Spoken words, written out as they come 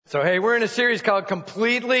So, hey, we're in a series called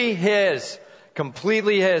Completely His.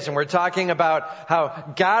 Completely His. And we're talking about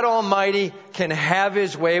how God Almighty can have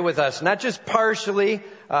His way with us. Not just partially,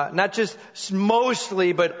 not just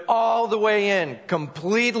mostly, but all the way in.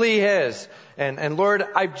 Completely His. And Lord,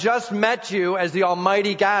 I've just met you as the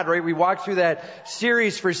Almighty God, right? We walked through that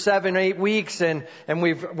series for 7-8 weeks and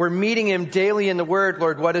we're meeting Him daily in the Word.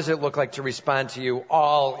 Lord, what does it look like to respond to you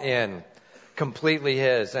all in? Completely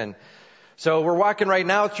His. And so we're walking right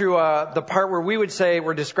now through the part where we would say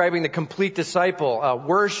we're describing the complete disciple.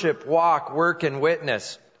 Worship, walk, work, and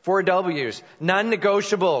witness. 4 W's.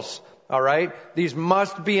 Non-negotiables. All right? These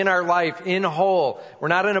must be in our life in whole. We're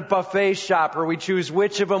not in a buffet shop where we choose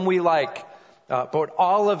which of them we like. But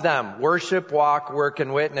all of them. Worship, walk, work,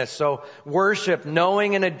 and witness. So worship,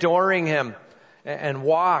 knowing and adoring Him. And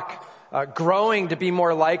walk, growing to be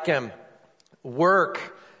more like Him. Work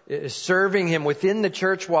is serving Him within the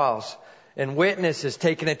church walls. And witness is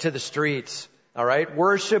taking it to the streets. All right?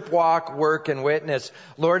 Worship, walk, work, and witness.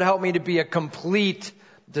 Lord, help me to be a complete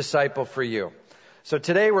disciple for you. So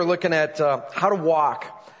today we're looking at how to walk.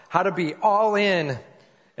 How to be all in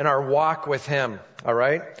our walk with Him. All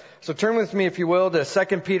right? So turn with me, if you will, to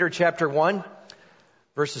 2 Peter chapter 1,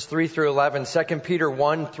 verses 3 through 11. 2 Peter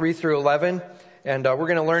 1, 3 through 11. And we're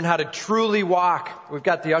going to learn how to truly walk. We've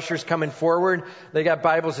got the ushers coming forward. They got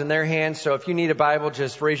Bibles in their hands. So if you need a Bible,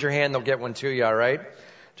 just raise your hand. They'll get one to you, all right?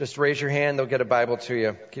 Just raise your hand. They'll get a Bible to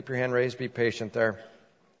you. Keep your hand raised. Be patient there.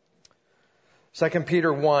 2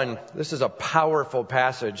 Peter 1. This is a powerful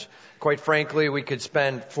passage. Quite frankly, we could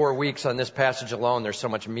spend 4 weeks on this passage alone. There's so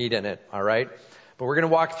much meat in it, all right? But we're going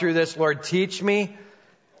to walk through this. Lord, teach me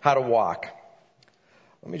how to walk.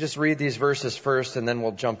 Let me just read these verses first, and then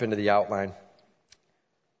we'll jump into the outline.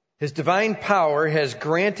 His divine power has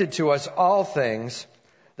granted to us all things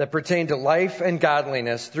that pertain to life and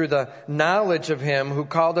godliness through the knowledge of Him who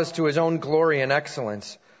called us to His own glory and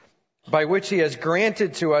excellence, by which He has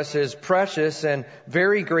granted to us His precious and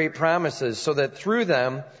very great promises, so that through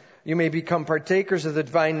them you may become partakers of the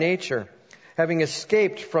divine nature, having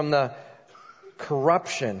escaped from the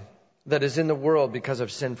corruption that is in the world because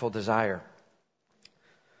of sinful desire.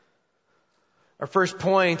 Our first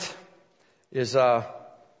point is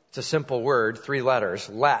it's a simple word, 3 letters.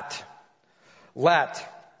 Let.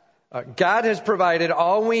 God has provided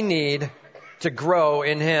all we need to grow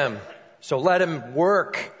in Him. So let Him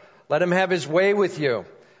work. Let Him have His way with you.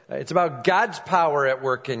 It's about God's power at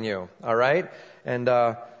work in you. All right? And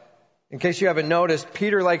in case you haven't noticed,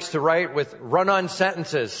 Peter likes to write with run-on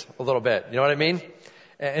sentences a little bit. You know what I mean?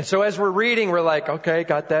 And so as we're reading, we're like, okay,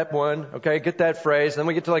 got that one. Okay, get that phrase. And then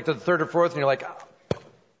we get to like the 3rd or 4th, and you're like,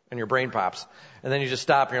 and your brain pops. And then you just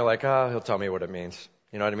stop and you're like, oh, he'll tell me what it means.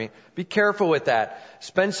 You know what I mean? Be careful with that.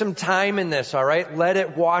 Spend some time in this, all right? Let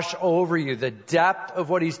it wash over you. The depth of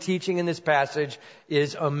what he's teaching in this passage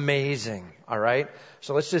is amazing, all right?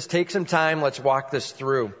 So let's just take some time. Let's walk this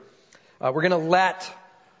through. We're going to let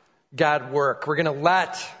God work. We're going to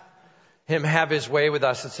let Him have His way with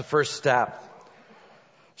us. It's the first step.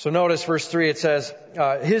 So notice verse 3, it says,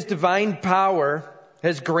 His divine power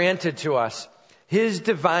has granted to us. His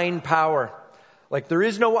divine power. Like there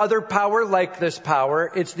is no other power like this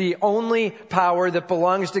power. It's the only power that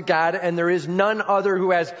belongs to God, and there is none other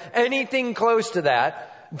who has anything close to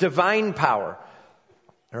that. Divine power.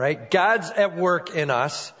 All right? God's at work in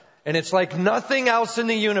us, and it's like nothing else in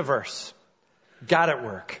the universe. God at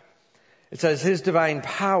work. It says His divine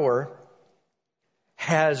power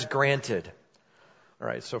has granted. All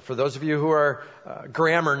right, so for those of you who are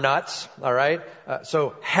grammar nuts, all right,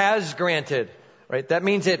 so has granted. Right? That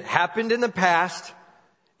means it happened in the past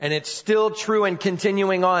and it's still true and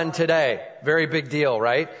continuing on today. Very big deal,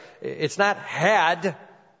 right? It's not had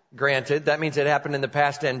granted. That means it happened in the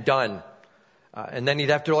past and done. And then you'd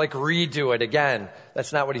have to like redo it again.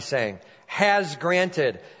 That's not what he's saying. Has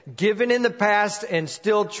granted. Given in the past and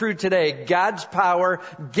still true today. God's power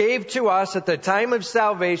gave to us at the time of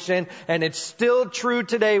salvation, and it's still true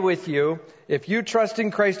today with you. If you trust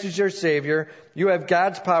in Christ as your Savior, you have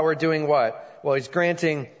God's power doing what? Well, He's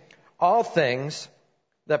granting all things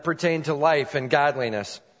that pertain to life and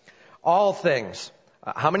godliness. All things.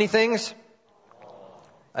 How many things?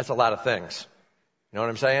 That's a lot of things. You know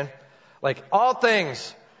what I'm saying? Like all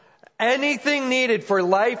things. Anything needed for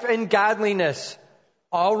life and godliness.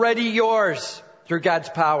 Already yours through God's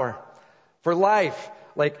power. For life.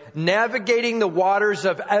 Like navigating the waters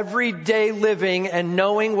of everyday living and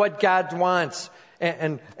knowing what God wants.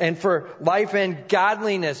 And for life and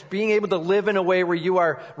godliness, being able to live in a way where you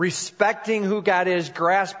are respecting who God is,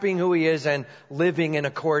 grasping who He is, and living in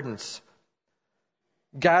accordance.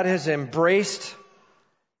 God has embraced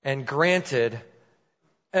and granted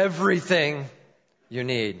everything you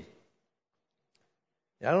need.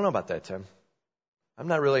 Yeah, I don't know about that, Tim. I'm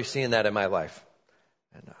not really seeing that in my life.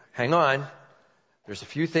 And hang on. There's a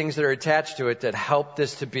few things that are attached to it that help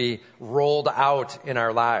this to be rolled out in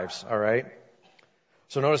our lives, all right?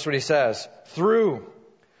 So notice what he says. Through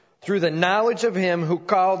the knowledge of him who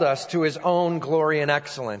called us to his own glory and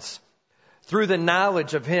excellence. Through the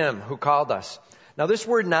knowledge of him who called us. Now this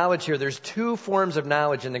word knowledge here, there's two forms of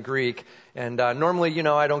knowledge in the Greek. And normally,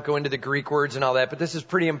 I don't go into the Greek words and all that, but this is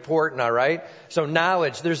pretty important, all right? So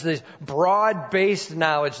knowledge, there's this broad-based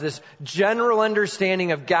knowledge, this general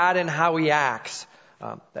understanding of God and how he acts.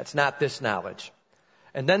 That's not this knowledge.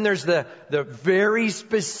 And then there's the very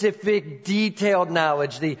specific, detailed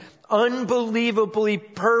knowledge, the unbelievably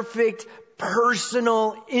perfect,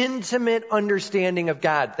 personal, intimate understanding of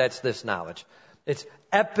God. That's this knowledge. It's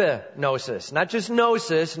epignosis, not just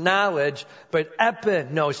gnosis, knowledge, but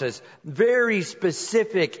epignosis, very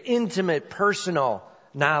specific, intimate, personal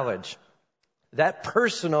knowledge. That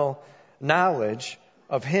personal knowledge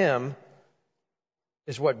of him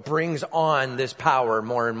is what brings on this power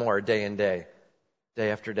more and more day and day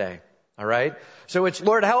after day. All right? So it's,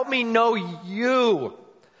 Lord, help me know you.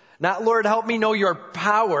 Not, Lord, help me know your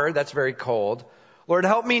power. That's very cold. Lord,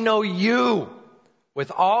 help me know you.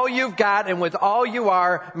 With all you've got and with all you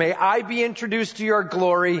are, may I be introduced to your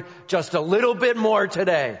glory just a little bit more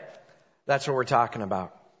today. That's what we're talking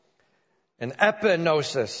about. An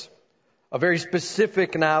epignosis, a very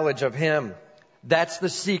specific knowledge of him. That's the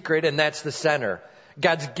secret and that's the center.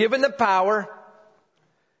 God's given the power,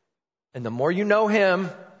 and the more you know him,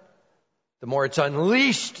 the more it's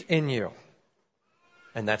unleashed in you.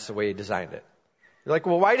 And that's the way he designed it. You're like,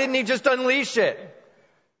 well, why didn't he just unleash it?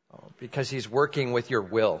 Oh, because he's working with your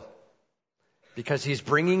will. Because he's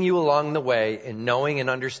bringing you along the way in knowing and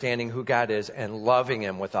understanding who God is and loving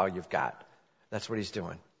him with all you've got. That's what he's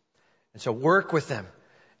doing. And so work with him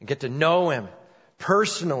and get to know him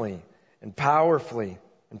personally and powerfully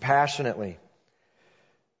and passionately.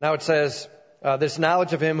 Now it says, this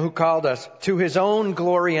knowledge of him who called us to his own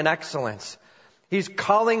glory and excellence. He's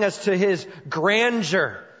calling us to his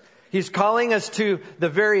grandeur. He's calling us to the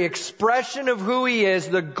very expression of who he is,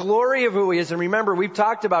 the glory of who he is. And remember, we've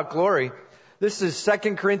talked about glory. This is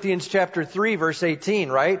 2 Corinthians chapter 3, verse 18,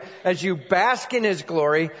 right? As you bask in his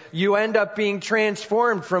glory, you end up being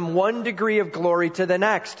transformed from one degree of glory to the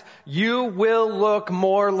next. You will look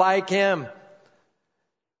more like him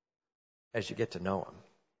as you get to know him.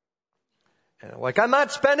 And like, I'm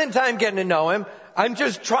not spending time getting to know him. I'm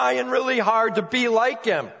just trying really hard to be like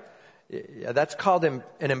him. Yeah, that's called an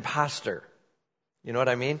imposter. You know what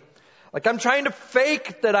I mean? Like, I'm trying to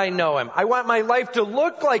fake that I know him. I want my life to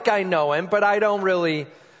look like I know him, but I don't really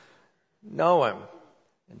know him.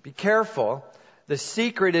 And be careful. The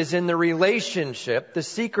secret is in the relationship. The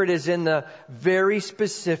secret is in the very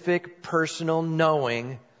specific personal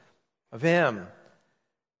knowing of him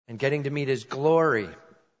and getting to meet his glory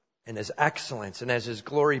and his excellence. And as his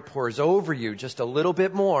glory pours over you just a little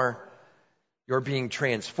bit more, you're being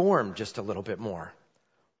transformed just a little bit more.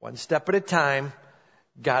 One step at a time,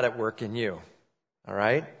 God at work in you. All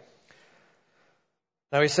right?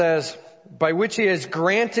 Now he says, by which he has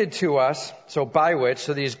granted to us, so by which,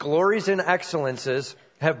 so these glories and excellences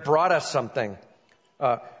have brought us something.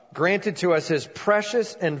 Granted to us his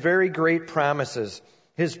precious and very great promises.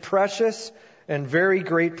 His precious and very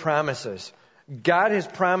great promises. God has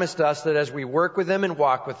promised us that as we work with him and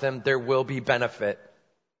walk with him, there will be benefit.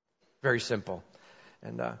 Very simple.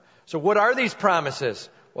 And so what are these promises?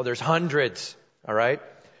 Well, there's hundreds, all right?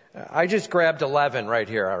 I just grabbed 11 right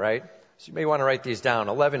here, all right? So you may want to write these down.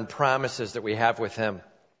 11 promises that we have with him.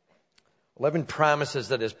 11 promises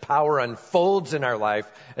that his power unfolds in our life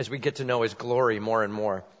as we get to know his glory more and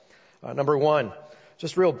more. Number one,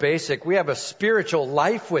 just real basic, we have a spiritual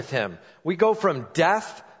life with him. We go from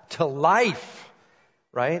death to life,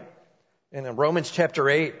 right? In Romans chapter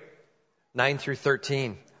 8, 9 through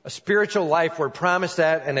 13. A spiritual life, we're promised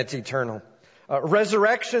that, and it's eternal.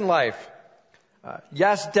 Resurrection life.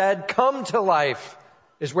 Yes, dead, come to life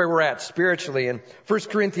is where we're at spiritually. In 1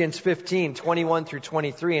 Corinthians 15, 21 through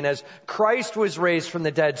 23. And as Christ was raised from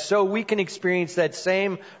the dead, so we can experience that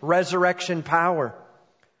same resurrection power.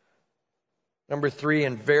 Number 3,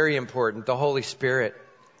 and very important, the Holy Spirit.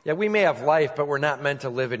 Yeah, we may have life, but we're not meant to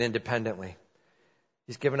live it independently.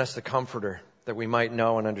 He's given us the Comforter that we might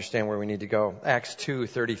know and understand where we need to go. Acts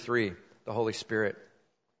 2:33, the Holy Spirit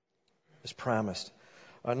is promised.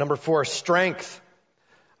 Number 4, strength.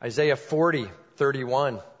 Isaiah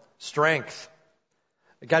 40:31, strength.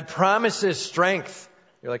 God promises strength.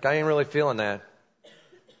 You're like, I ain't really feeling that.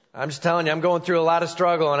 I'm just telling you, I'm going through a lot of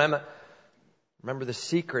struggle, and Remember, the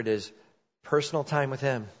secret is personal time with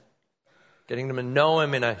Him. Getting them to know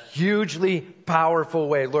Him in a hugely powerful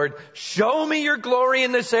way. Lord, show me your glory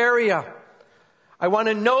in this area. I want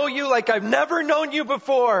to know you like I've never known you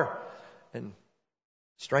before. And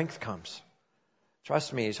strength comes.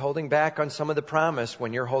 Trust me, He's holding back on some of the promise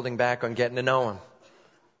when you're holding back on getting to know Him.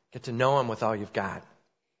 Get to know Him with all you've got.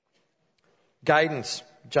 Guidance.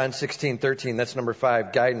 John 16:13, that's number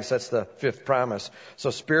 5. Guidance, that's the 5th promise.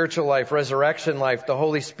 So spiritual life, resurrection life, the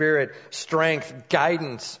Holy Spirit, strength,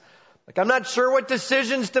 guidance. Like, I'm not sure what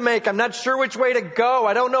decisions to make. I'm not sure which way to go.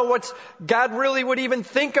 I don't know what God really would even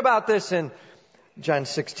think about this. And John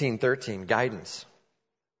 16:13, guidance.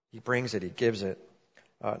 He brings it. He gives it.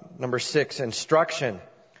 Number 6, instruction.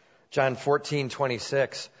 John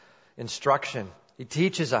 14:26, instruction. He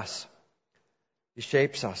teaches us. He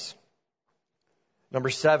shapes us. Number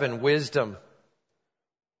 7, wisdom.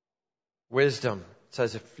 Wisdom. It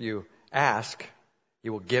says if you ask, He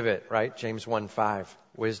will give it, right? James 1:5,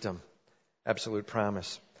 wisdom. Absolute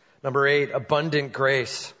promise. Number 8, abundant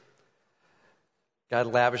grace. God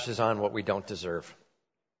lavishes on what we don't deserve.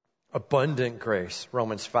 Abundant grace.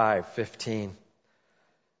 Romans 5:15.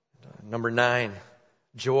 Number 9,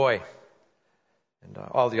 joy. And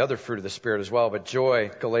all the other fruit of the Spirit as well, but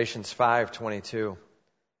joy. Galatians 5:22.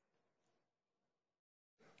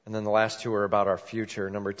 And then the last 2 are about our future.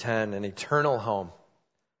 Number 10, an eternal home.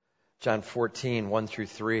 John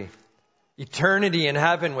 14:1-3. Eternity in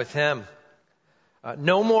heaven with Him.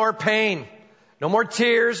 No more pain, no more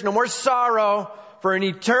tears, no more sorrow. For an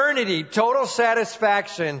eternity, total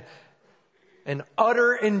satisfaction and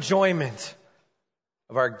utter enjoyment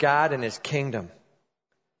of our God and His kingdom.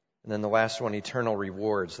 And then the last one, eternal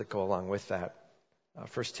rewards that go along with that.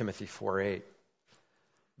 1 Timothy 4:8.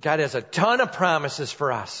 God has a ton of promises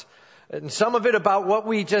for us. And some of it about what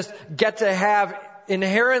we just get to have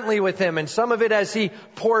inherently with Him. And some of it as He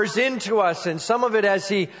pours into us. And some of it as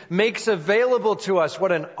He makes available to us.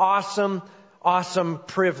 What an awesome, awesome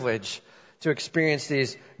privilege to experience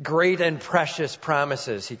these great and precious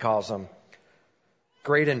promises, He calls them.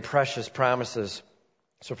 Great and precious promises.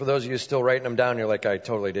 So for those of you still writing them down, you're like, I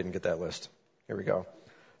totally didn't get that list. Here we go.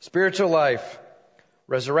 Spiritual life,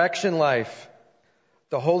 resurrection life,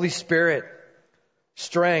 the Holy Spirit,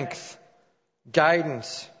 strength,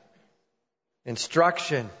 guidance,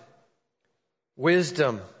 instruction,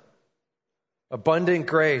 wisdom, abundant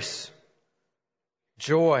grace,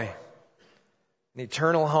 joy, an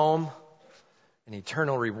eternal home, and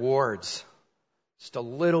eternal rewards. Just a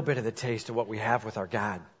little bit of the taste of what we have with our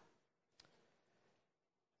God.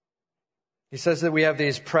 He says that we have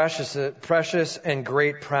these precious and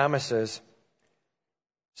great promises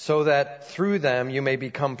so that through them you may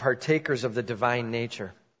become partakers of the divine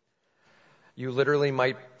nature. You literally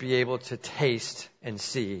might be able to taste and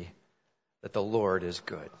see that the Lord is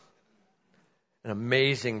good. An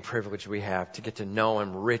amazing privilege we have to get to know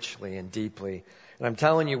Him richly and deeply. And I'm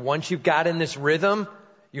telling you, once you've got in this rhythm,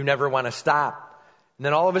 you never want to stop. And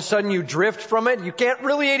then all of a sudden you drift from it. You can't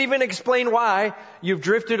really even explain why. You've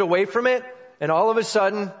drifted away from it. And all of a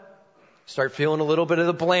sudden, start feeling a little bit of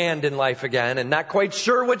the bland in life again and not quite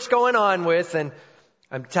sure what's going on with. And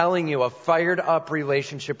I'm telling you, a fired up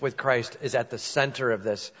relationship with Christ is at the center of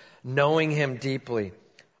this. Knowing Him deeply,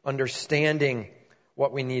 understanding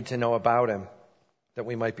what we need to know about Him, that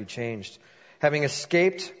we might be changed. Having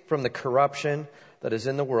escaped from the corruption that is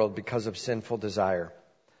in the world because of sinful desire.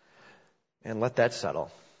 And let that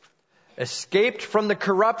settle. Escaped from the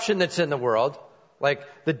corruption that's in the world, like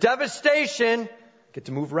the devastation, get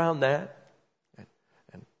to move around that.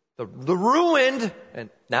 And the ruined,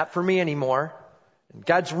 and not for me anymore. And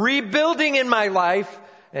God's rebuilding in my life.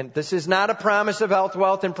 And this is not a promise of health,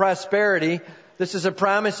 wealth, and prosperity. This is a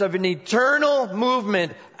promise of an eternal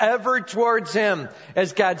movement ever towards Him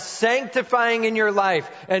as God's sanctifying in your life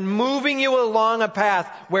and moving you along a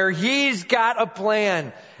path where He's got a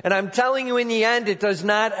plan. And I'm telling you, in the end, it does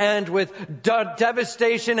not end with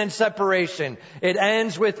devastation and separation. It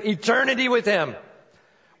ends with eternity with Him.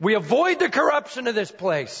 We avoid the corruption of this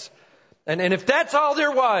place. And if that's all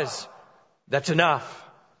there was, that's enough.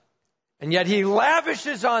 And yet He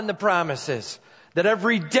lavishes on the promises that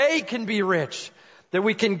every day can be rich, that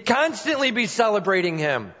we can constantly be celebrating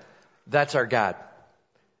Him. That's our God.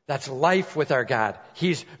 That's life with our God.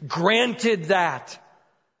 He's granted that.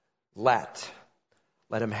 Let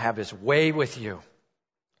Him have His way with you,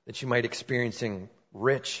 that you might experiencing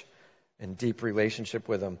rich and deep relationship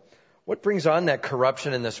with Him. What brings on that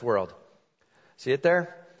corruption in this world? See it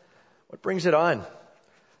there? What brings it on?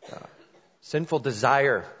 Sinful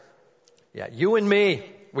desire. Yeah, you and me,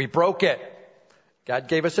 we broke it. God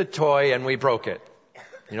gave us a toy and we broke it.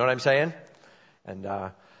 You know what I'm saying?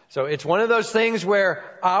 And so it's one of those things where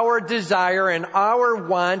our desire and our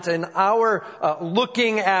want and our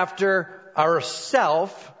looking after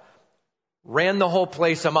ourself ran the whole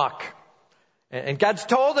place amok. And God's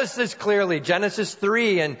told us this clearly, Genesis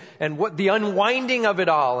 3, and what the unwinding of it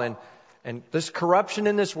all, and this corruption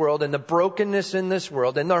in this world, and the brokenness in this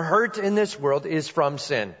world, and the hurt in this world is from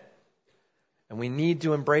sin. And we need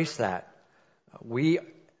to embrace that. We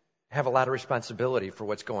have a lot of responsibility for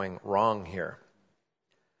what's going wrong here.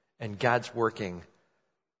 And God's working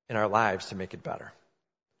in our lives to make it better.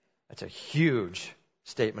 That's a huge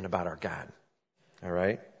statement about our God. All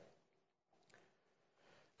right?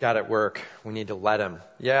 God at work. We need to let him.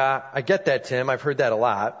 Yeah, I get that, Tim. I've heard that a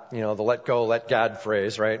lot. You know, the let go, let God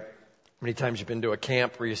phrase, right? How many times you've been to a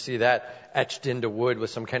camp where you see that etched into wood with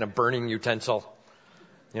some kind of burning utensil?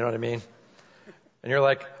 You know what I mean? And you're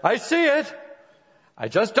like, I see it. I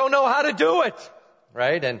just don't know how to do it.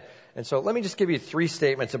 Right? And so let me just give you 3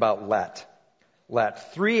 statements about let.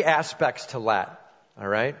 Let. 3 aspects to let. All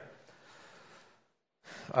right?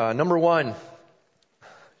 Number 1,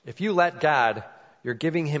 if you let God, you're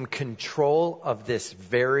giving him control of this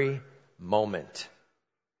very moment.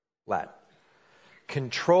 Let.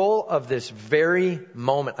 Control of this very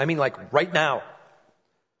moment. I mean, like right now.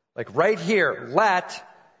 Like right here. Let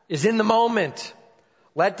is in the moment.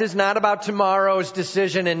 Let is not about tomorrow's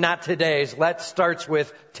decision and not today's. Let starts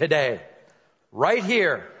with today. Right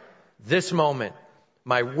here. This moment.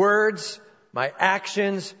 My words, my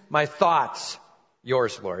actions, my thoughts.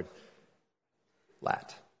 Yours, Lord.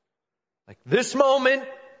 Let. Like this moment,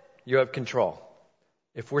 you have control.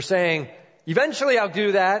 If we're saying, eventually I'll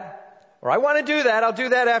do that, or I want to do that, I'll do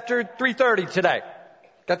that after 3:30 today.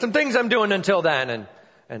 Got some things I'm doing until then,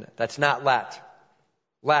 and that's not let.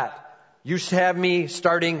 Let. You have me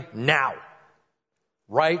starting now.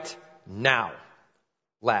 Right now.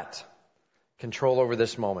 Let. Control over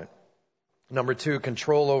this moment. Number 2,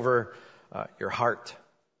 control over your heart.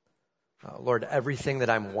 Lord, everything that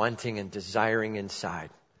I'm wanting and desiring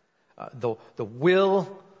inside. The will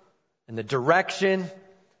and the direction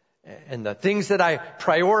and the things that I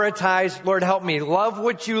prioritize. Lord, help me love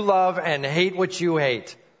what you love and hate what you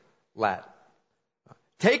hate. Let.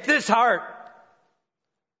 Take this heart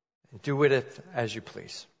and do with it as you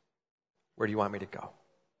please. Where do you want me to go?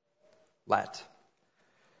 Let.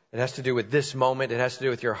 It has to do with this moment. It has to do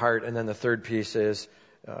with your heart. And then the third piece is,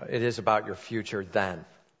 it is about your future then.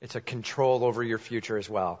 It's a control over your future as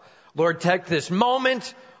well. Lord, take this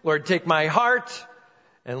moment. Lord, take my heart.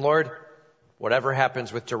 And Lord, whatever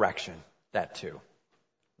happens with direction, that too.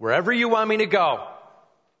 Wherever you want me to go,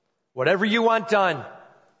 whatever you want done,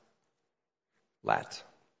 let.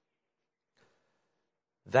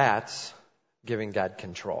 That's giving God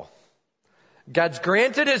control. God's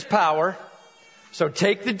granted his power, so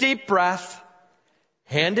take the deep breath,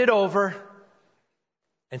 hand it over,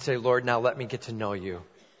 and say, Lord, now let me get to know you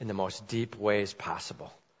in the most deep ways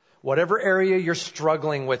possible. Whatever area you're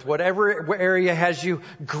struggling with, whatever area has you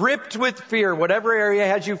gripped with fear, whatever area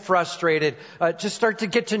has you frustrated, just start to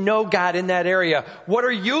get to know God in that area. What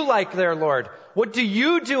are you like there, Lord? What do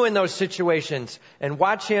you do in those situations? And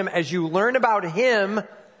watch him as you learn about him.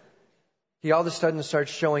 He all of a sudden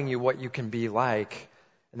starts showing you what you can be like.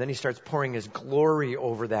 And then he starts pouring his glory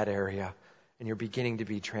over that area. And you're beginning to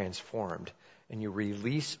be transformed. And you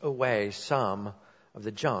release away some of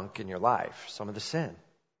the junk in your life, some of the sin.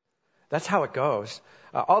 That's how it goes.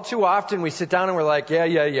 All too often we sit down and we're like,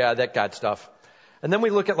 yeah, that God stuff. And then we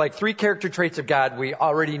look at like 3 character traits of God we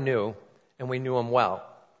already knew, and we knew them well.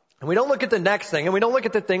 And we don't look at the next thing, and we don't look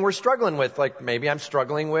at the thing we're struggling with. Like maybe I'm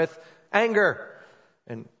struggling with anger.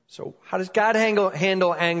 And so how does God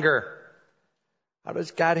handle anger? How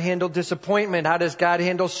does God handle disappointment? How does God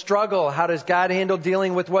handle struggle? How does God handle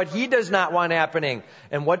dealing with what he does not want happening?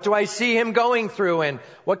 And what do I see him going through? And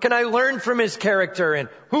what can I learn from his character? And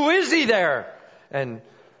who is he there? And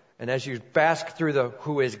as you bask through the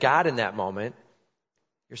who is God in that moment,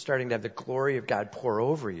 you're starting to have the glory of God pour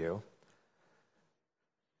over you.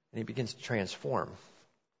 And he begins to transform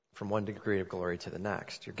from one degree of glory to the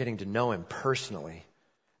next. You're getting to know him personally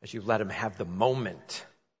as you let him have the moment.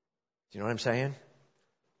 Do you know what I'm saying?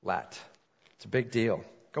 Let. It's a big deal.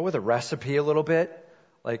 Go with a recipe a little bit.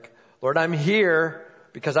 Like, Lord, I'm here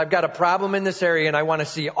because I've got a problem in this area and I want to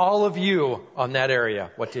see all of you on that area.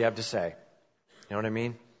 What do you have to say? You know what I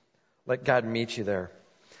mean? Let God meet you there.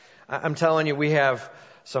 I'm telling you, we have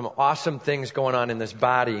some awesome things going on in this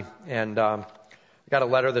body. And I got a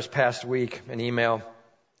letter this past week, an email.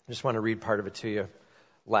 I just want to read part of it to you.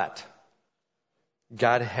 Let.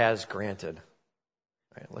 God has granted.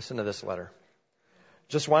 All right, listen to this letter.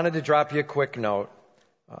 Just wanted to drop you a quick note.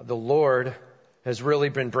 The Lord has really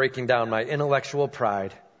been breaking down my intellectual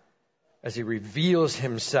pride as he reveals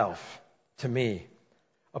himself to me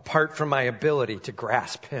apart from my ability to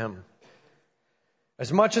grasp him.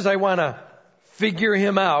 As much as I want to figure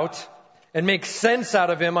him out and make sense out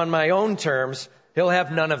of him on my own terms, he'll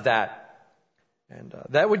have none of that. And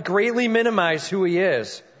that would greatly minimize who he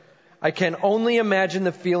is. I can only imagine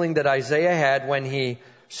the feeling that Isaiah had when he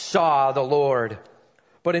saw the Lord.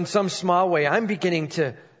 But in some small way, I'm beginning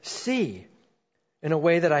to see in a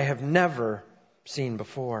way that I have never seen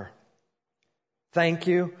before. Thank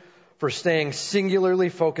you for staying singularly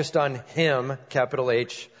focused on him, capital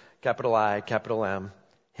H, capital I, capital M,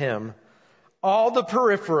 him. All the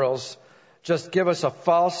peripherals just give us a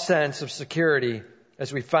false sense of security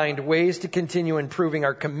as we find ways to continue improving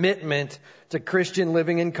our commitment to Christian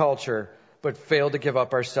living and culture, but fail to give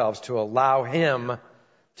up ourselves to allow him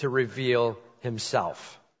to reveal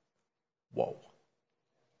himself. Whoa.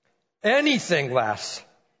 Anything less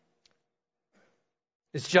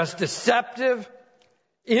is just deceptive,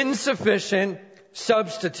 insufficient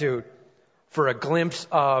substitute for a glimpse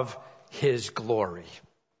of his glory.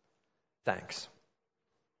 Thanks.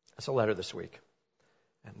 That's a letter this week.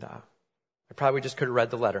 And I probably just could have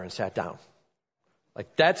read the letter and sat down.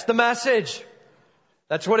 Like, that's the message.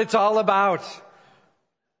 That's what it's all about.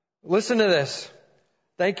 Listen to this.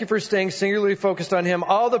 Thank you for staying singularly focused on him.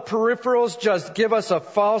 All the peripherals just give us a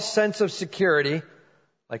false sense of security,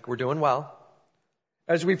 like we're doing well,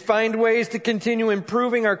 as we find ways to continue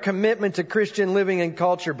improving our commitment to Christian living and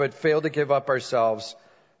culture, but fail to give up ourselves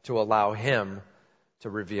to allow him to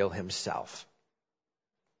reveal himself.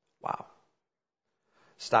 Wow.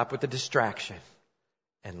 Stop with the distraction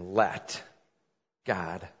and let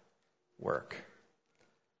God work.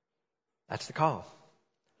 That's the call.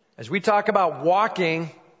 As we talk about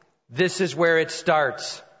walking, this is where it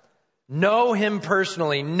starts. Know him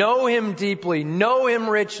personally, know him deeply, know him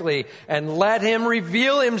richly, and let him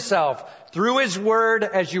reveal himself through his word.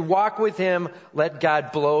 As you walk with him, let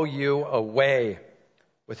God blow you away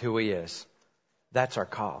with who he is. That's our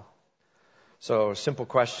call. So, simple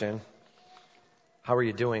question. How are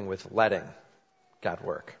you doing with letting God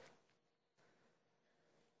work?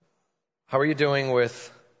 How are you doing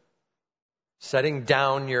with setting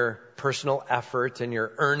down your personal effort and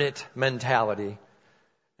your earn it mentality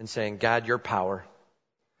and saying, God, your power,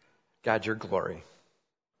 God, your glory,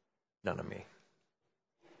 none of me.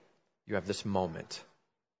 You have this moment.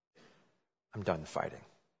 I'm done fighting.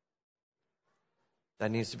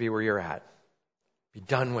 That needs to be where you're at. Be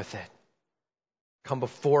done with it. Come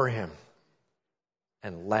before him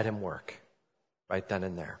and let him work right then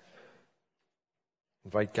and there.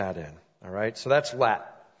 Invite God in. All right? So that's let.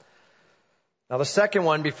 Now the second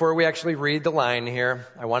one, before we actually read the line here,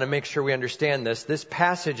 I want to make sure we understand this. This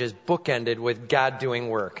passage is bookended with God doing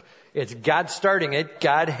work. It's God starting it,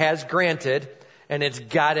 God has granted, and it's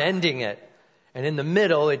God ending it. And in the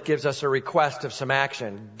middle, it gives us a request of some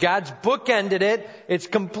action. God's bookended it. It's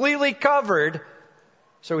completely covered.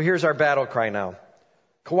 So here's our battle cry now.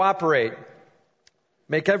 Cooperate.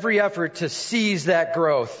 Make every effort to seize that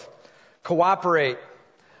growth. Cooperate.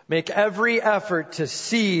 Make every effort to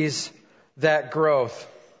seize that growth.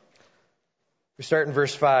 We start in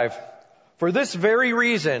verse 5. For this very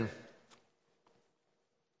reason.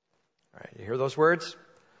 All right, you hear those words?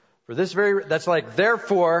 For this very, that's like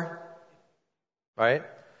therefore, right?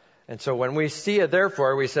 And so when we see a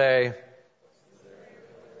therefore, we say,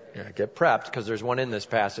 get prepped because there's one in this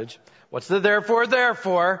passage. What's the therefore?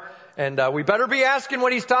 Therefore. And we better be asking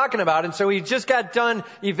what he's talking about. And so he just got done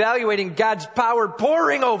evaluating God's power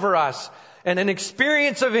pouring over us and an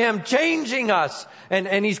experience of him changing us.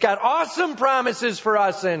 And he's got awesome promises for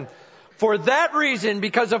us. And for that reason,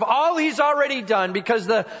 because of all he's already done, because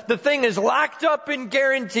the thing is locked up and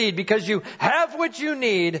guaranteed, because you have what you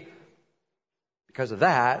need, because of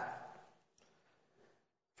that,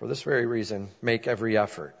 for this very reason, make every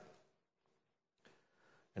effort.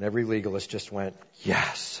 And every legalist just went,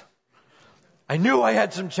 yes. I knew I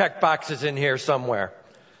had some check boxes in here somewhere.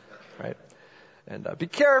 Right? And be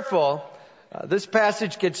careful. This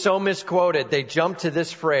passage gets so misquoted. They jump to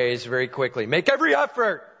this phrase very quickly. Make every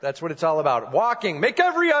effort. That's what it's all about. Walking. Make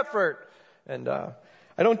every effort. And I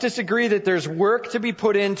don't disagree that there's work to be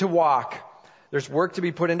put in to walk. There's work to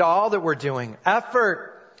be put into all that we're doing.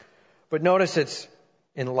 Effort. But notice it's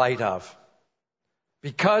in light of.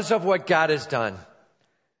 Because of what God has done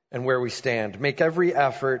and where we stand. Make every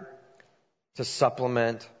effort to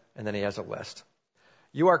supplement, and then he has a list.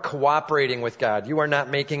 You are cooperating with God. You are not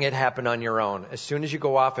making it happen on your own. As soon as you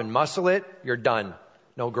go off and muscle it, you're done.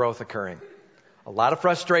 No growth occurring. A lot of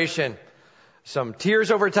frustration. Some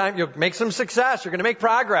tears over time. You'll make some success. You're going to make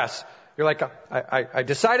progress. You're like, I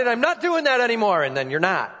decided I'm not doing that anymore, and then you're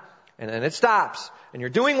not. And then it stops, and you're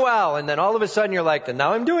doing well, and then all of a sudden you're like, and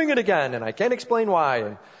now I'm doing it again, and I can't explain why.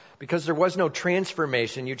 And because there was no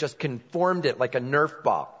transformation, you just conformed it like a Nerf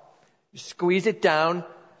ball. You squeeze it down,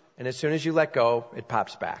 and as soon as you let go, it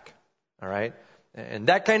pops back. All right? And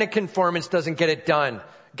that kind of conformance doesn't get it done.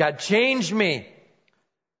 God changed me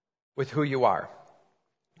with who you are.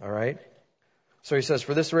 All right? So he says,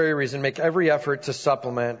 for this very reason, make every effort to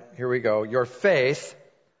supplement, here we go, your faith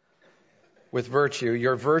with virtue,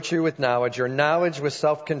 your virtue with knowledge, your knowledge with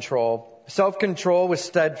self-control, self-control with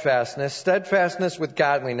steadfastness, steadfastness with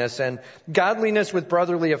godliness, and godliness with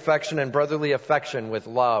brotherly affection, and brotherly affection with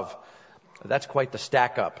love. That's quite the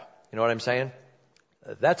stack up. You know what I'm saying?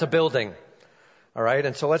 That's a building. All right?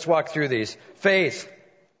 And so let's walk through these. Faith.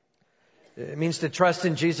 It means to trust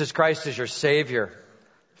in Jesus Christ as your Savior.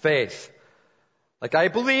 Faith. Like, I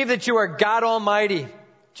believe that you are God Almighty,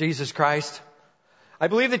 Jesus Christ. I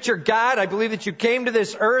believe that you're God. I believe that you came to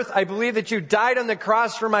this earth. I believe that you died on the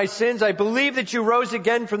cross for my sins. I believe that you rose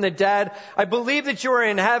again from the dead. I believe that you are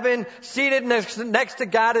in heaven, seated next to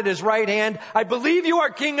God at his right hand. I believe you are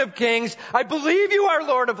King of Kings. I believe you are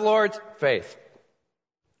Lord of Lords. Faith.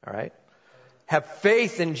 All right? Have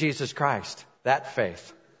faith in Jesus Christ. That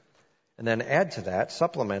faith. And then add to that,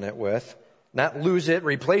 supplement it with, not lose it,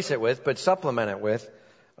 replace it with, but supplement it with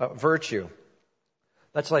virtue.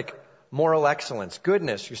 That's like moral excellence,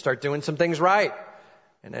 goodness. You start doing some things right.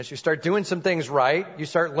 And as you start doing some things right, you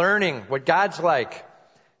start learning what God's like.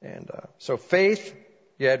 And so faith,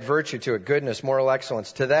 you add virtue to it, goodness, moral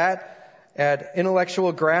excellence. To that, add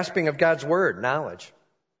intellectual grasping of God's word, knowledge.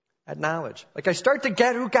 Add knowledge. Like, I start to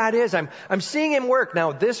get who God is. I'm seeing him work.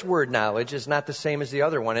 Now, this word knowledge is not the same as the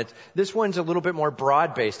other one. This one's a little bit more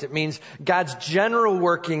broad-based. It means God's general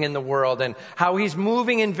working in the world and how he's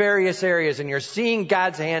moving in various areas, and you're seeing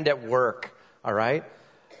God's hand at work. All right?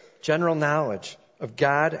 General knowledge of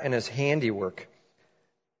God and his handiwork.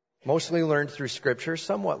 Mostly learned through Scripture,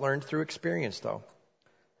 somewhat learned through experience, though.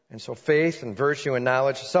 And so faith and virtue and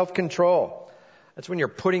knowledge. Self-control. That's when you're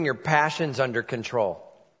putting your passions under control.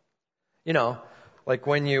 You know, like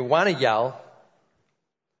when you want to yell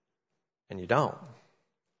and you don't.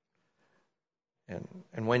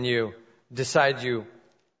 And when you decide you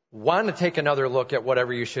want to take another look at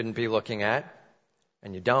whatever you shouldn't be looking at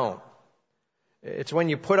and you don't. It's when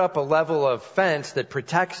you put up a level of fence that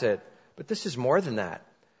protects it. But this is more than that.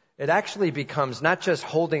 It actually becomes not just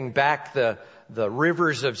holding back the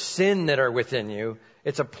rivers of sin that are within you.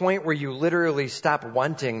 It's a point where you literally stop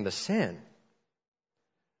wanting the sin.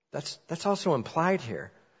 That's also implied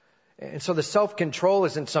here. And so the self-control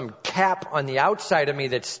isn't some cap on the outside of me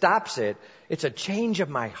that stops it. It's a change of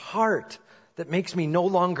my heart that makes me no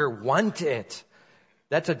longer want it.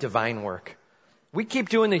 That's a divine work. We keep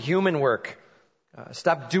doing the human work.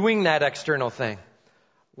 Stop doing that external thing.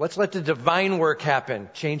 Let's let the divine work happen,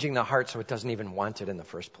 changing the heart so it doesn't even want it in the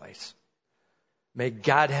first place. May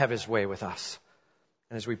God have his way with us.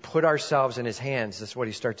 And as we put ourselves in his hands, this is what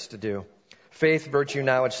he starts to do. Faith, virtue,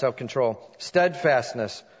 knowledge, self-control.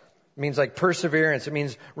 Steadfastness means like perseverance. It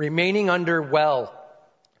means remaining under well.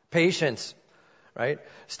 Patience, right?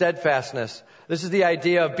 Steadfastness. This is the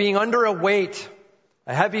idea of being under a weight,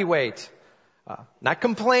 a heavy weight. Not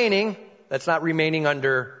complaining. That's not remaining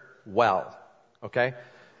under well. Okay?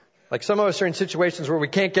 Like some of us are in situations where we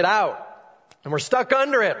can't get out and we're stuck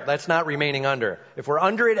under it. That's not remaining under. If we're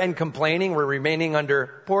under it and complaining, we're remaining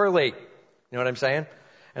under poorly. You know what I'm saying?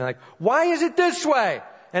 And like, why is it this way?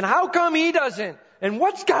 And how come he doesn't? And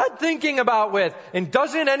what's God thinking about with? And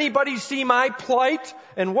doesn't anybody see my plight?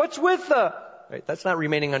 And what's with the... Right? That's not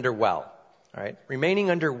remaining under well. All right? Remaining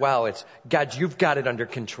under well, it's, God, you've got it under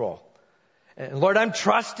control. And Lord, I'm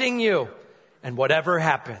trusting you. And whatever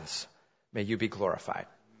happens, may you be glorified.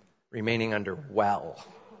 Remaining under well.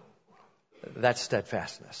 That's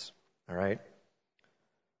steadfastness. All right?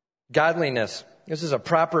 Godliness. This is a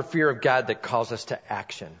proper fear of God that calls us to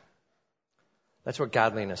action. That's what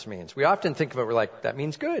godliness means. We often think of it, we're like, that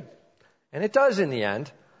means good. And it does in the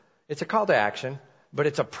end. It's a call to action, but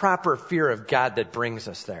it's a proper fear of God that brings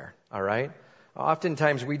us there. All right?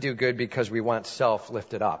 Oftentimes we do good because we want self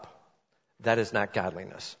lifted up. That is not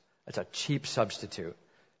godliness. That's a cheap substitute.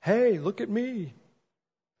 Hey, look at me.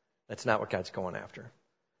 That's not what God's going after.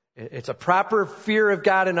 It's a proper fear of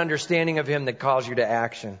God and understanding of him that calls you to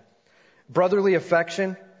action. Brotherly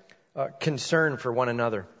affection, concern for one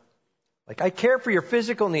another. Like, I care for your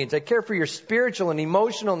physical needs. I care for your spiritual and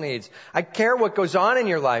emotional needs. I care what goes on in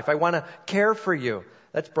your life. I want to care for you.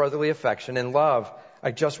 That's brotherly affection. And love,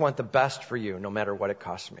 I just want the best for you, no matter what it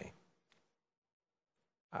costs me.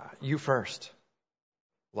 You first.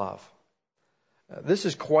 Love. This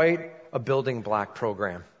is quite a building block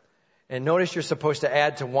program. And notice you're supposed to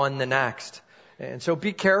add to one the next. And so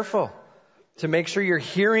be careful to make sure you're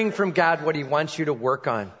hearing from God what He wants you to work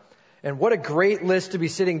on. And what a great list to be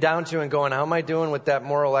sitting down to and going, how am I doing with that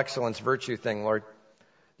moral excellence virtue thing, Lord?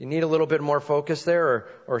 You need a little bit more focus there,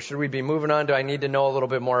 or should we be moving on to I need to know a little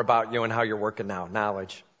bit more about you and how you're working now,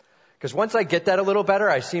 knowledge? Because once I get that a little better,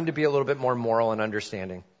 I seem to be a little bit more moral and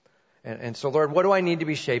understanding. And so, Lord, what do I need to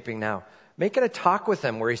be shaping now? Make it a talk with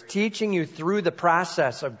Him where He's teaching you through the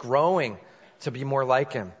process of growing to be more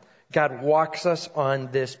like Him. God walks us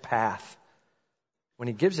on this path. When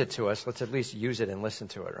He gives it to us, let's at least use it and listen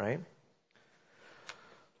to it, right?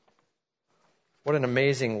 What an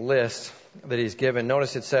amazing list that He's given.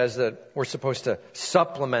 Notice it says that we're supposed to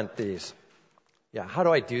supplement these. Yeah, how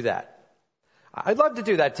do I do that? I'd love to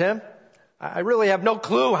do that, Tim. I really have no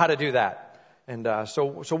clue how to do that. And so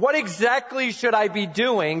what exactly should I be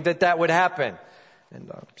doing that would happen? And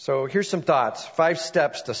so here's some thoughts. 5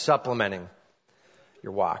 steps to supplementing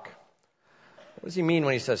your walk. What does He mean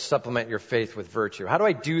when He says supplement your faith with virtue? How do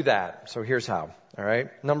I do that? So here's how. All right.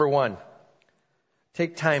 Number 1,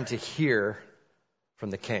 take time to hear from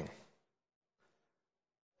the King.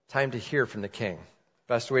 Time to hear from the King.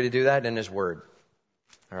 Best way to do that in His Word.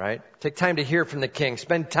 All right. Take time to hear from the King.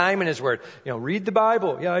 Spend time in His Word. Read the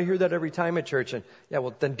Bible. Yeah, I hear that every time at church. And yeah,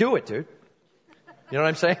 well, then do it, dude. You know what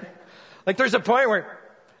I'm saying? Like there's a point where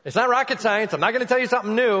it's not rocket science. I'm not going to tell you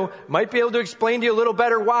something new. Might be able to explain to you a little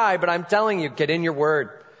better why, but I'm telling you, get in your Word.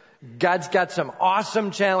 God's got some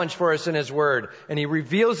awesome challenge for us in His Word, and He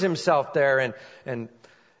reveals Himself there. And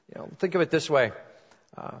think of it this way.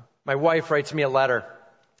 My wife writes me a letter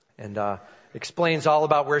and explains all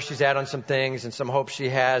about where she's at on some things and some hope she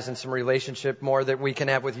has and some relationship more that we can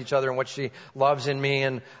have with each other and what she loves in me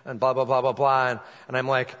and blah, blah, blah, blah, blah. And I'm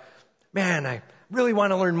like, man, I really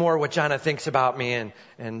want to learn more what Jonna thinks about me.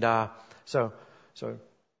 So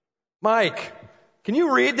Mike, can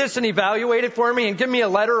you read this and evaluate it for me and give me a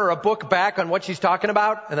letter or a book back on what she's talking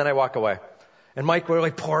about? And then I walk away. And Mike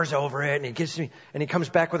really pores over it and he comes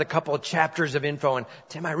back with a couple of chapters of info and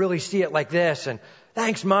Tim, I really see it like this and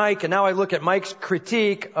thanks Mike. And now I look at Mike's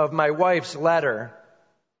critique of my wife's letter.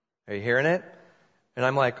 Are you hearing it? And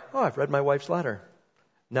I'm like, oh, I've read my wife's letter.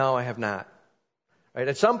 No, I have not. Right?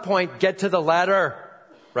 At some point, get to the letter,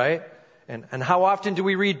 right? And how often do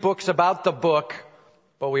we read books about the book,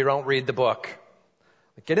 but we don't read the book?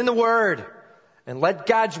 Get in the Word. And let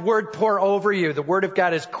God's Word pour over you. The Word of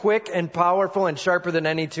God is quick and powerful and sharper than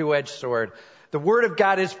any two-edged sword. The Word of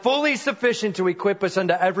God is fully sufficient to equip us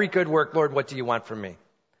unto every good work. Lord, what do you want from me?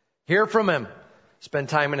 Hear from Him. Spend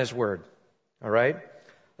time in His Word. All right?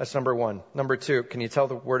 That's number 1. Number 2, can you tell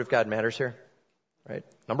the Word of God matters here? Right?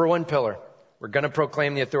 Number 1 pillar. We're going to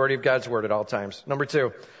proclaim the authority of God's Word at all times. Number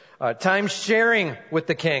 2, time sharing with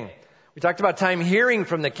the King. We talked about time hearing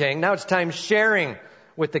from the King. Now it's time sharing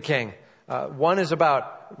with the King. One is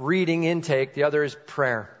about reading intake. The other is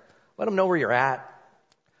prayer. Let Him know where you're at.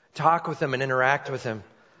 Talk with Him and interact with Him.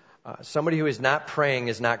 Somebody who is not praying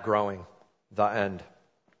is not growing. The end.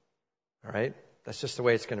 All right? That's just the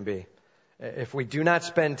way it's going to be. If we do not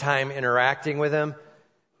spend time interacting with Him,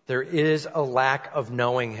 there is a lack of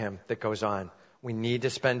knowing Him that goes on. We need to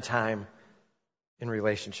spend time in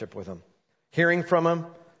relationship with Him. Hearing from Him,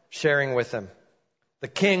 sharing with Him. The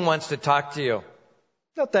King wants to talk to you.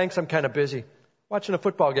 No, thanks. I'm kind of busy. Watching a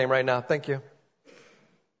football game right now. Thank you.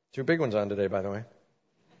 2 big ones on today, by the way.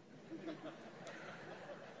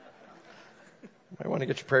 Might want to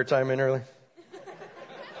get your prayer time in early.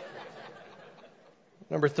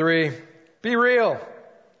 Number 3, be real.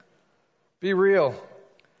 Be real.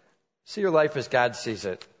 See your life as God sees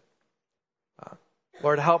it.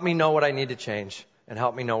 Lord, help me know what I need to change and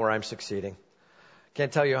help me know where I'm succeeding.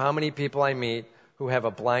 Can't tell you how many people I meet who have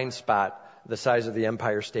a blind spot the size of the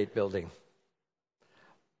Empire State Building.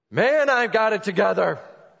 Man, I've got it together.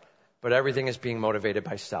 But everything is being motivated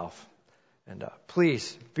by self. And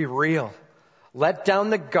please, be real. Let down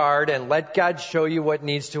the guard and let God show you what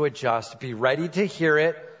needs to adjust. Be ready to hear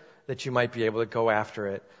it that you might be able to go after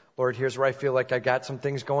it. Lord, here's where I feel like I got some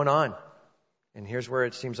things going on. And here's where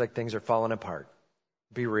it seems like things are falling apart.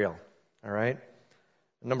 Be real. All right?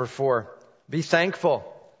 Number 4, be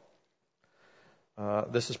thankful.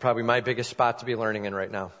 This is probably my biggest spot to be learning in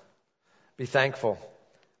right now. Be thankful.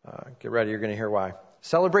 Get ready. You're going to hear why.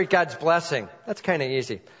 Celebrate God's blessing. That's kind of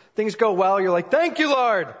easy. Things go well. You're like, thank you,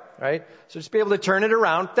 Lord. Right? So just be able to turn it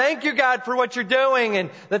around. Thank you, God, for what you're doing.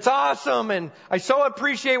 And that's awesome. And I so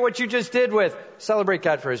appreciate what you just did with. Celebrate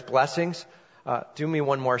God for His blessings. Do me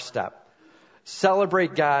one more step.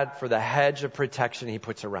 Celebrate God for the hedge of protection He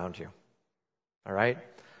puts around you. All right?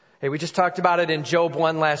 Hey, we just talked about it in Job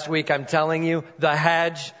 1 last week. I'm telling you, the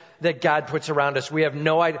hedge that God puts around us. We have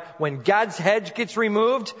no idea. When God's hedge gets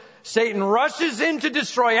removed, Satan rushes in to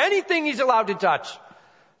destroy anything he's allowed to touch.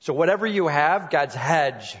 So whatever you have, God's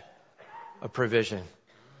hedge of provision.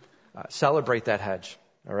 Celebrate that hedge.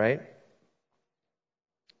 All right?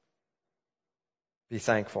 Be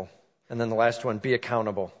thankful. And then the last one, be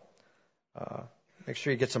accountable. Make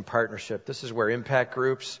sure you get some partnership. This is where impact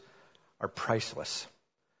groups are priceless.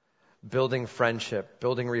 Building friendship,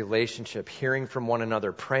 building relationship, hearing from one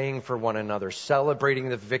another, praying for one another, celebrating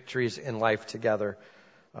the victories in life together.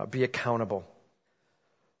 Be accountable.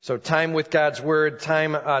 So time with God's Word,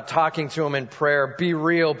 time talking to Him in prayer. Be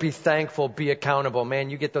real, be thankful, be accountable. Man,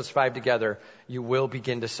 you get those 5 together, you will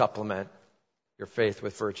begin to supplement your faith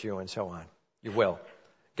with virtue and so on. You will.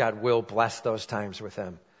 God will bless those times with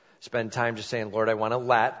Him. Spend time just saying, Lord, I want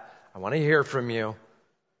to hear from you.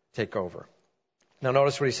 Take over. Now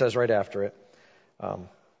notice what he says right after it. He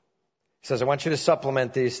says, I want you to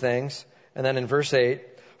supplement these things. And then in verse 8,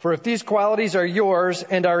 for if these qualities are yours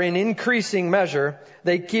and are in increasing measure,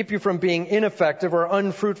 they keep you from being ineffective or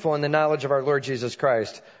unfruitful in the knowledge of our Lord Jesus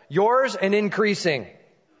Christ. Yours and increasing.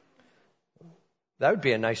 That would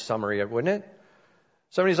be a nice summary, wouldn't it?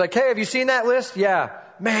 Somebody's like, hey, have you seen that list? Yeah.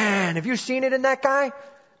 Man, have you seen it in that guy?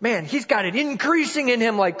 Man, he's got it increasing in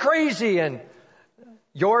him like crazy. And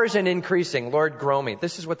yours and increasing. Lord, grow me.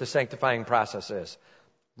 This is what the sanctifying process is.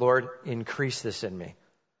 Lord, increase this in me.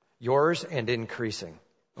 Yours and increasing.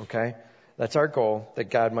 Okay? That's our goal, that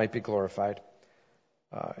God might be glorified.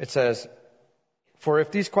 It says, for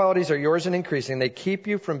if these qualities are yours and increasing, they keep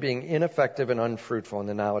you from being ineffective and unfruitful in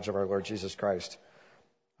the knowledge of our Lord Jesus Christ.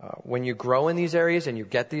 When you grow in these areas and you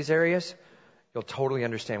get these areas, you'll totally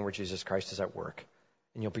understand where Jesus Christ is at work.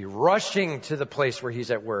 And you'll be rushing to the place where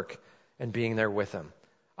He's at work and being there with Him.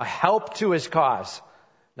 A help to His cause,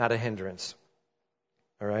 not a hindrance.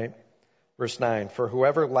 All right? Verse 9, for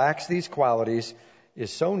whoever lacks these qualities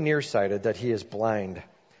is so nearsighted that he is blind,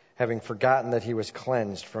 having forgotten that he was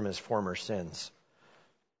cleansed from his former sins.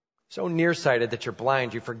 So nearsighted that you're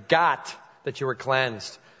blind. You forgot that you were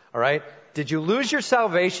cleansed. All right? Did you lose your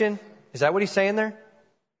salvation? Is that what he's saying there?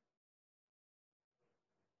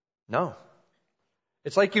 No.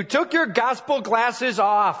 It's like you took your gospel glasses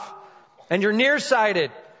off and you're nearsighted.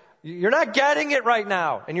 You're not getting it right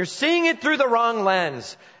now. And you're seeing it through the wrong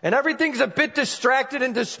lens. And everything's a bit distracted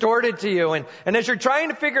and distorted to you. And as you're trying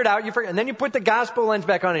to figure it out, you forget. And then you put the gospel lens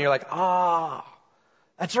back on and you're like,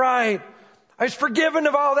 that's right. I was forgiven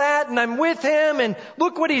of all that and I'm with Him and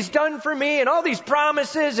look what He's done for me and all these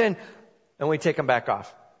promises. And we take them back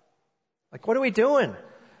off. Like, what are we doing?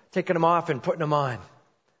 Taking them off and putting them on.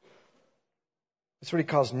 That's what he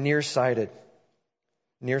calls nearsighted.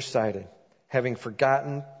 Nearsighted. Having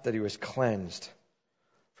forgotten that he was cleansed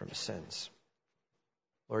from his sins.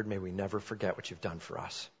 Lord, may we never forget what you've done for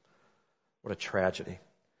us. What a tragedy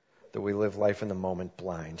that we live life in the moment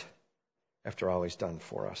blind after all he's done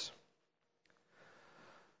for us.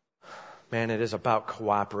 Man, it is about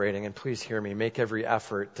cooperating, and please hear me, make every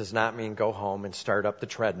effort does not mean go home and start up the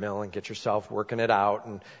treadmill and get yourself working it out,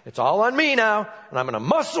 and it's all on me now, and I'm going to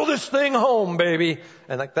muscle this thing home, baby.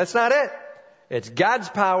 And that's not it. It's God's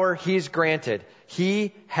power. He's granted.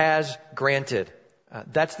 He has granted.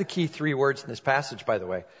 That's the key 3 words in this passage, by the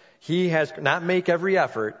way. He has, not make every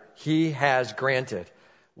effort, He has granted.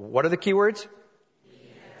 What are the key words?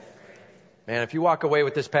 Man, if you walk away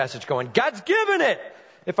with this passage going, God's given it.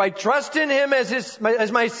 If I trust in Him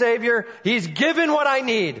as my Savior, He's given what I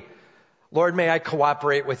need. Lord, may I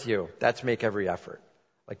cooperate with you. That's make every effort.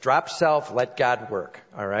 Like drop self, let God work.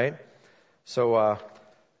 All right? So,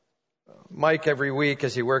 Mike, every week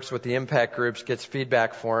as he works with the impact groups, gets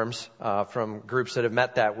feedback forms from groups that have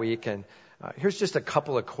met that week. And here's just a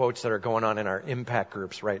couple of quotes that are going on in our impact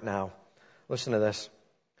groups right now. Listen to this.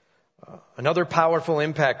 Another powerful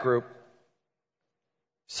impact group.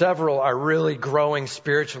 Several are really growing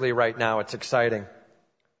spiritually right now. It's exciting.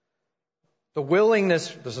 The willingness,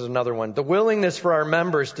 this is another one, the willingness for our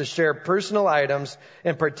members to share personal items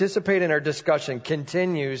and participate in our discussion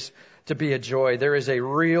continues to be a joy. There is a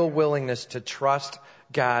real willingness to trust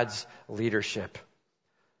God's leadership.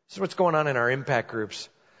 This is what's going on in our impact groups.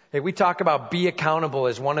 Hey, we talk about be accountable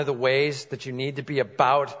as one of the ways that you need to be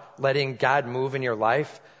about letting God move in your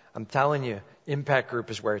life. I'm telling you, impact group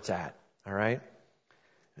is where it's at. All right?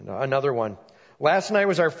 And another one. Last night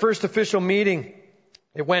was our first official meeting.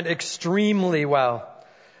 It went extremely well.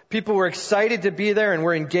 People were excited to be there and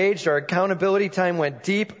were engaged. Our accountability time went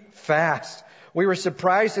deep, fast. We were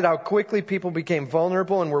surprised at how quickly people became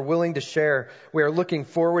vulnerable and were willing to share. We are looking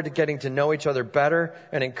forward to getting to know each other better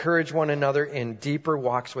and encourage one another in deeper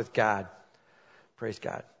walks with God. Praise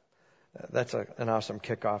God. That's an awesome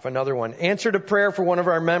kickoff. Another one. Answer to prayer for one of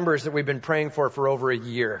our members that we've been praying for over a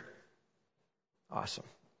year. Awesome.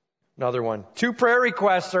 Another one. 2 prayer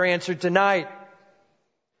requests are answered tonight.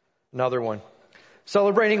 Another one.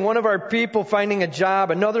 Celebrating one of our people finding a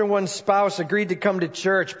job. Another one's spouse agreed to come to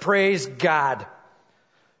church. Praise God.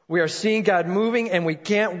 We are seeing God moving, and we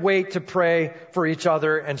can't wait to pray for each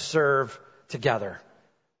other and serve together,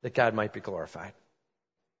 that God might be glorified.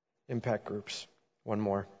 Impact groups. One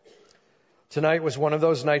more. Tonight was one of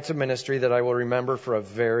those nights of ministry that I will remember for a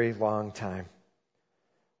very long time.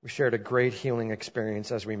 We shared a great healing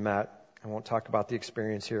experience as we met. I won't talk about the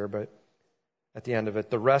experience here, but at the end of it,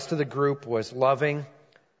 the rest of the group was loving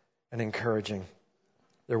and encouraging.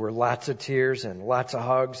 There were lots of tears and lots of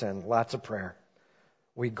hugs and lots of prayer.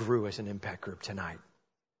 We grew as an impact group tonight.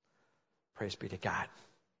 Praise be to God.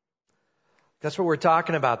 That's what we're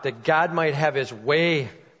talking about, that God might have His way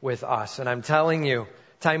with us. And I'm telling you,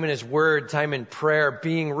 time in His Word, time in prayer,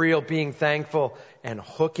 being real, being thankful, and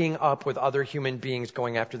hooking up with other human beings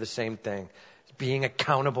going after the same thing. Being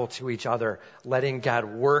accountable to each other, letting God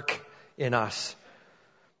work in us.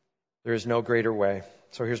 There is no greater way.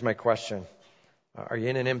 So here's my question. Are you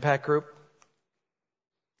in an impact group?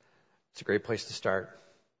 It's a great place to start.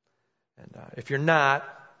 And if you're not,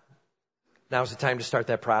 now's the time to start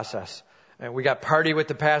that process. And we got Party with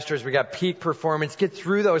the Pastors. We got Peak Performance. Get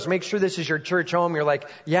through those. Make sure this is your church home. You're like,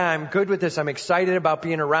 yeah, I'm good with this. I'm excited about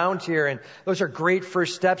being around here. And those are great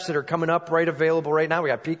first steps that are coming up available right now. We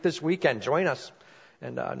got Peak this weekend. Join us.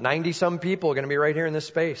 And 90-some people are going to be right here in this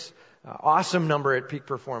space. Awesome number at Peak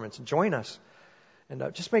Performance. Join us. And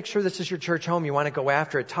just make sure this is your church home. You want to go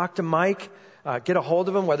after it. Talk to Mike. Get a hold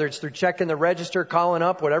of him, whether it's through checking the register, calling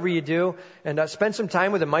up, whatever you do. And spend some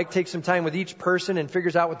time with him. Mike takes some time with each person and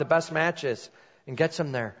figures out what the best match is and gets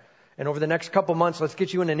them there. And over the next couple months, let's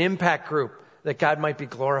get you in an impact group that God might be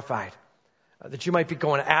glorified. That you might be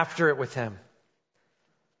going after it with Him.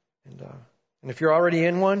 And if you're already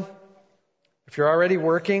in one, if you're already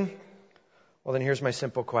working, well, then here's my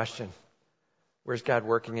simple question. Where's God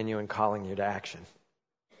working in you and calling you to action?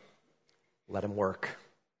 Let Him work.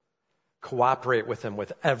 Cooperate with Him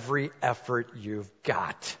with every effort you've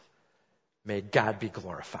got. May God be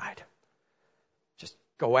glorified. Just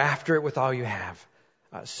go after it with all you have.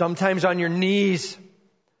 Sometimes on your knees.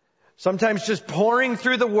 Sometimes just pouring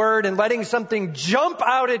through the Word and letting something jump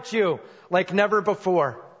out at you like never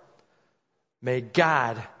before. May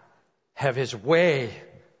God have His way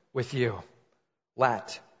with you.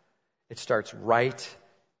 It starts right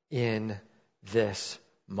in this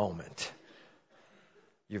moment.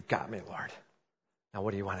 You've got me, Lord. Now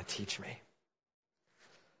what do you want to teach me?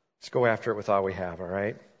 Let's go after it with all we have, all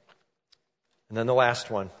right? And then the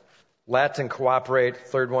last one. Let and cooperate.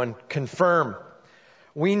 Third one, confirm.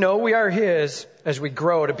 We know we are His as we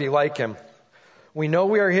grow to be like Him. We know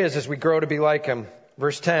we are His as we grow to be like Him.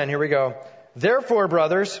 Verse 10, here we go. Therefore,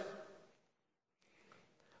 brothers.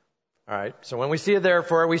 All right, so when we see a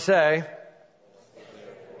therefore, we say,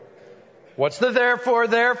 what's the therefore?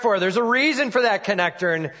 Therefore, there's a reason for that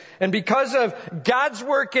connector. And because of God's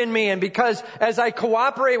work in me, and because as I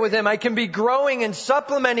cooperate with Him, I can be growing and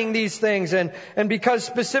supplementing these things. And because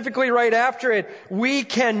specifically right after it, we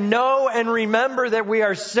can know and remember that we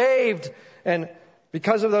are saved. And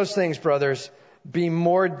because of those things, brothers, be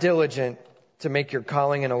more diligent to make your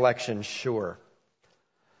calling and election sure.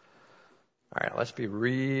 All right, let's be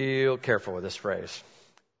real careful with this phrase.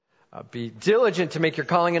 Be diligent to make your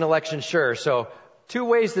calling and election sure. So 2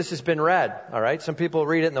 ways this has been read. All right. Some people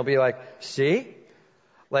read it and they'll be like, see?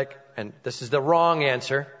 And this is the wrong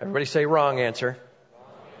answer. Everybody say wrong answer.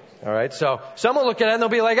 All right. So some will look at it and they'll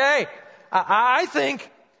be like, hey, I think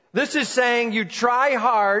this is saying you try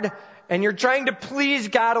hard and you're trying to please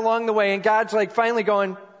God along the way. And God's like finally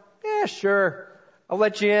going, yeah, sure. I'll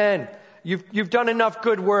let you in. You've done enough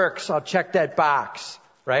good works. I'll check that box.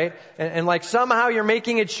 Right? And like somehow you're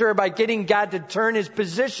making it sure by getting God to turn His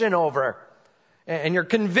position over. And you're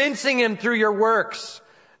convincing Him through your works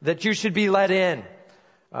that you should be let in.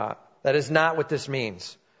 That is not what this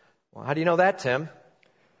means. Well, how do you know that, Tim?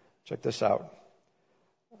 Check this out.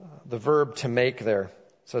 The verb to make there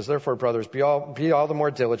says, therefore, brothers, be all the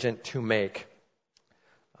more diligent to make.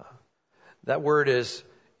 That word is,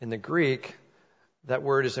 in the Greek, that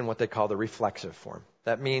word is in what they call the reflexive form.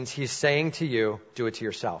 That means He's saying to you, do it to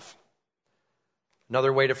yourself.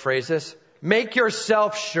 Another way to phrase this, make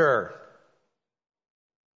yourself sure.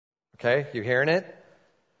 Okay, you hearing it?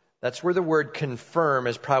 That's where the word confirm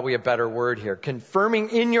is probably a better word here. Confirming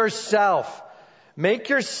in yourself. Make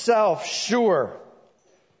yourself sure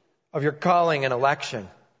of your calling and election.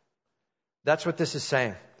 That's what this is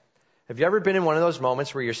saying. Have you ever been in one of those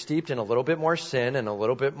moments where you're steeped in a little bit more sin and a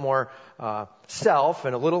little bit more self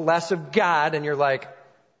and a little less of God, and you're like,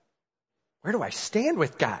 where do I stand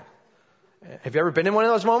with God? Have you ever been in one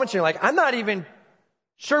of those moments and you're like, I'm not even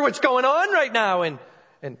sure what's going on right now? And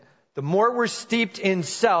the more we're steeped in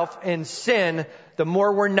self and sin, the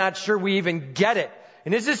more we're not sure we even get it.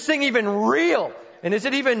 And is this thing even real? And is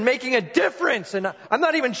it even making a difference? And I'm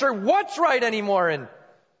not even sure what's right anymore. And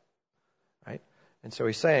so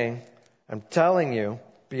he's saying, I'm telling you,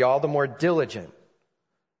 be all the more diligent.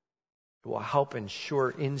 It will help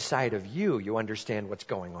ensure inside of you, you understand what's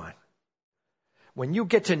going on. When you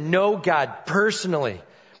get to know God personally,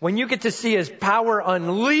 when you get to see His power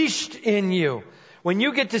unleashed in you, when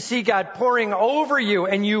you get to see God pouring over you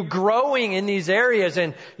and you growing in these areas,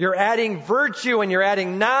 and you're adding virtue and you're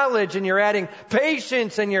adding knowledge and you're adding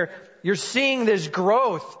patience and you're seeing this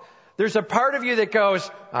growth, there's a part of you that goes,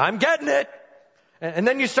 I'm getting it. And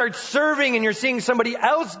then you start serving and you're seeing somebody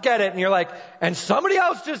else get it, and you're like, and somebody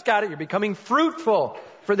else just got it. You're becoming fruitful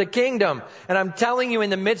for the kingdom. And I'm telling you,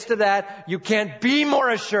 in the midst of that, you can't be more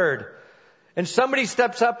assured. And somebody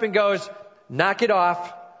steps up and goes, knock it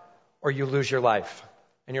off, or you lose your life.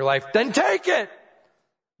 And your life, then take it.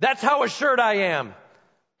 That's how assured I am.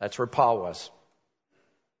 That's where Paul was.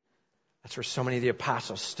 That's where so many of the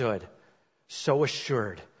apostles stood. So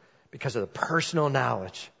assured because of the personal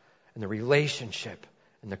knowledge and the relationship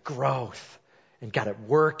and the growth and God at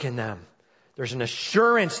work in them. There's an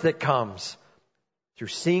assurance that comes through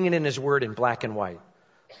seeing it in His Word in black and white.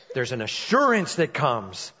 There's an assurance that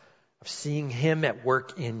comes of seeing Him at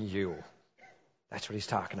work in you. That's what he's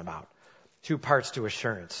talking about. 2 parts to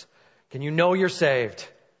assurance. Can you know you're saved?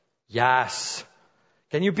 Yes.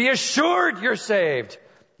 Can you be assured you're saved?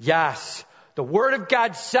 Yes. The Word of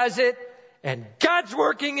God says it, and God's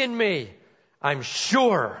working in me. I'm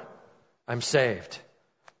sure I'm saved.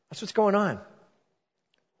 That's what's going on.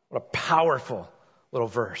 What a powerful little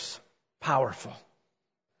verse. Powerful.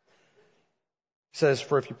 It says,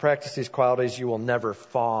 for if you practice these qualities, you will never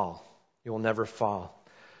fall. You will never fall.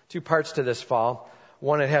 2 parts to this fall.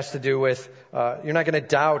 One, it has to do with, you're not going to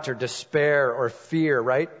doubt or despair or fear,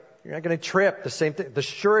 right? You're not going to trip. The same thing, the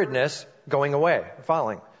assuredness going away,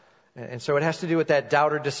 falling. And so it has to do with that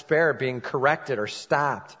doubt or despair being corrected or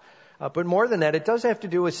stopped. But more than that, it does have to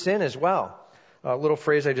do with sin as well. A little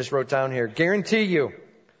phrase I just wrote down here. Guarantee you,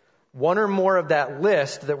 one or more of that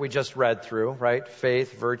list that we just read through, right?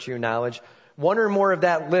 Faith, virtue, knowledge. One or more of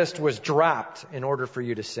that list was dropped in order for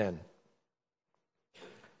you to sin.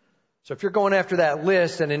 So if you're going after that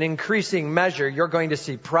list in an increasing measure, you're going to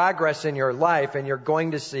see progress in your life, and you're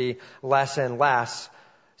going to see less and less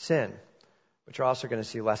sin. But you're also going to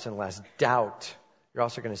see less and less doubt. You're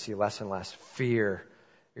also going to see less and less fear.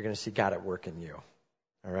 You're going to see God at work in you.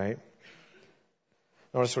 All right?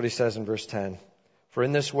 Notice what he says in verse 10. For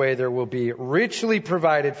in this way there will be richly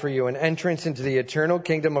provided for you an entrance into the eternal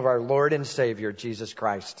kingdom of our Lord and Savior, Jesus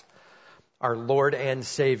Christ. Our Lord and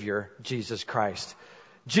Savior, Jesus Christ.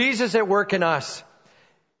 Jesus at work in us.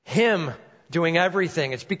 Him doing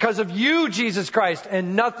everything. It's because of you, Jesus Christ,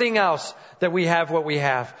 and nothing else that we have what we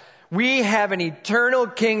have. We have an eternal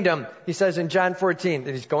kingdom. He says in John 14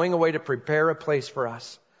 that He's going away to prepare a place for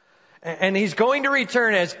us. And He's going to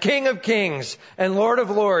return as King of Kings and Lord of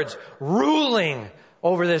Lords, ruling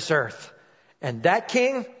over this earth. And that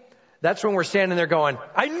King, that's when we're standing there going,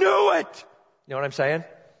 I knew it! You know what I'm saying?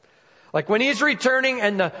 Like when He's returning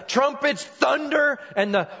and the trumpets thunder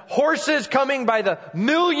and the horses coming by the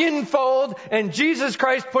millionfold and Jesus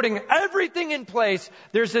Christ putting everything in place,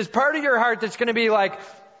 there's this part of your heart that's going to be like,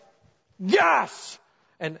 yes!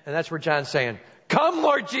 And that's where John's saying, come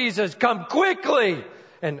Lord Jesus, come quickly!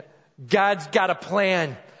 And God's got a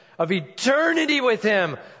plan of eternity with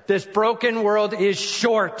Him. This broken world is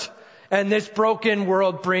short. And this broken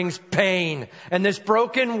world brings pain. And this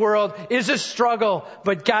broken world is a struggle.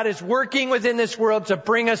 But God is working within this world to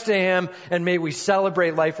bring us to Him. And may we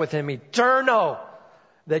celebrate life with Him eternal,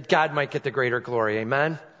 that God might get the greater glory.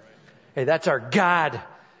 Amen? Hey, that's our God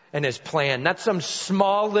and His plan. Not some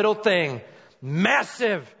small little thing.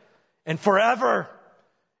 Massive and forever.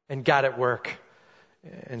 And God at work.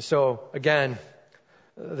 And so, again,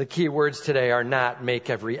 the key words today are not make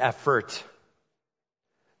every effort.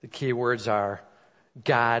 The key words are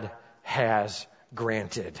God has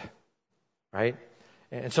granted. Right?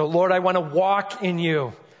 And so, Lord, I want to walk in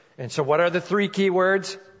you. And so what are the 3 key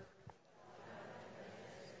words?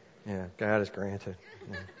 Yeah, God has granted.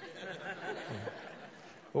 Yeah.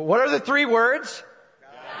 What are the 3 words?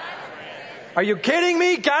 Are you kidding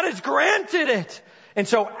me? God has granted it. And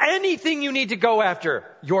so anything you need to go after,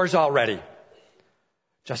 yours already.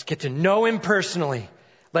 Just get to know him personally.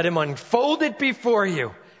 Let him unfold it before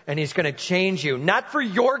you. And he's going to change you. Not for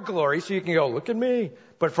your glory, so you can go, look at me.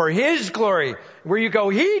 But for his glory, where you go,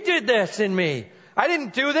 he did this in me. I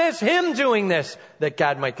didn't do this, him doing this. That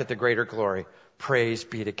God might get the greater glory. Praise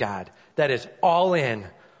be to God. That is all in.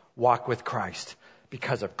 Walk with Christ.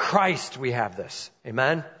 Because of Christ we have this.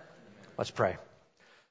 Amen? Let's pray.